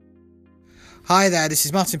Hi there, this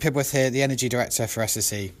is Martin Pibworth here, the Energy Director for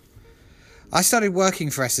SSE. I started working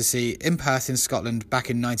for SSE in Perth in Scotland back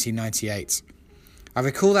in 1998. I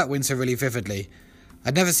recall that winter really vividly.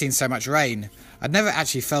 I'd never seen so much rain. I'd never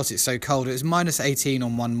actually felt it so cold. It was -18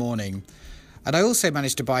 on one morning. And I also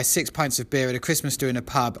managed to buy 6 pints of beer at a Christmas do in a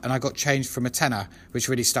pub, and I got changed from a tenner, which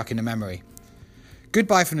really stuck in the memory.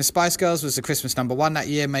 Goodbye from the Spice Girls was the Christmas #1 that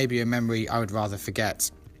year, maybe a memory I would rather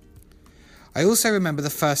forget. I also remember the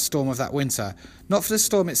first storm of that winter, not for the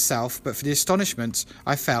storm itself, but for the astonishment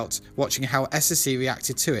I felt watching how SSE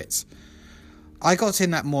reacted to it. I got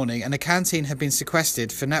in that morning and the canteen had been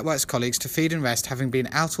sequestered for Networks colleagues to feed and rest, having been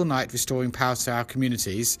out all night restoring power to our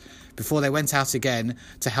communities before they went out again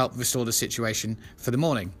to help restore the situation for the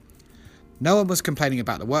morning. No one was complaining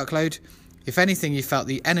about the workload. If anything, you felt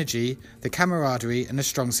the energy, the camaraderie and a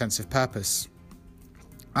strong sense of purpose.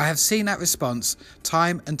 I have seen that response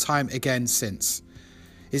time and time again since.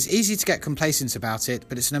 It's easy to get complacent about it,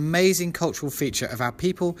 but it's an amazing cultural feature of our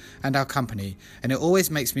people and our company, and it always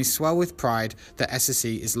makes me swell with pride that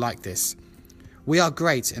SSE is like this. We are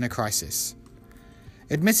great in a crisis.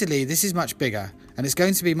 Admittedly, this is much bigger, and it's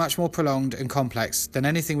going to be much more prolonged and complex than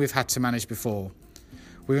anything we've had to manage before.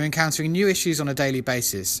 We're encountering new issues on a daily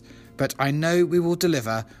basis, but I know we will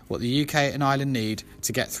deliver what the UK and Ireland need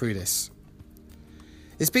to get through this.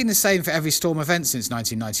 It's been the same for every storm event since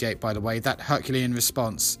 1998, by the way, that Herculean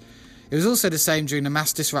response. It was also the same during the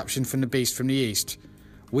mass disruption from the beast from the east.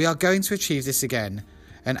 We are going to achieve this again,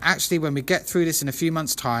 and actually when we get through this in a few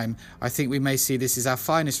months' time, I think we may see this as our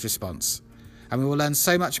finest response, and we will learn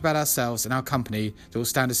so much about ourselves and our company that will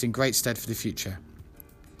stand us in great stead for the future.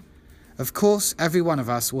 Of course, every one of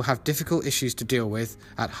us will have difficult issues to deal with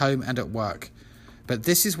at home and at work, but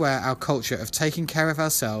this is where our culture of taking care of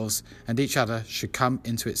ourselves and each other should come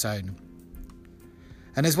into its own.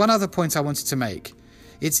 And there's one other point I wanted to make.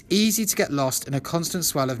 It's easy to get lost in a constant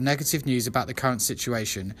swell of negative news about the current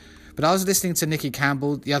situation, but I was listening to Nicky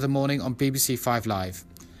Campbell the other morning on BBC 5 Live.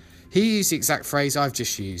 He used the exact phrase I've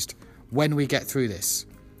just used, when we get through this.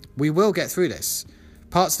 We will get through this.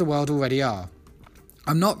 Parts of the world already are.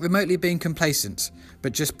 I'm not remotely being complacent,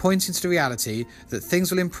 but just pointing to the reality that things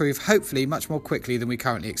will improve hopefully much more quickly than we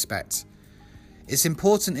currently expect. It's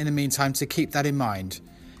important in the meantime to keep that in mind.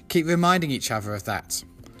 Keep reminding each other of that.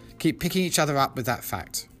 Keep picking each other up with that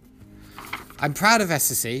fact. I'm proud of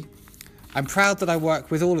SSE. I'm proud that I work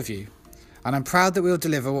with all of you. And I'm proud that we'll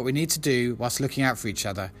deliver what we need to do whilst looking out for each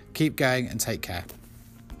other. Keep going and take care.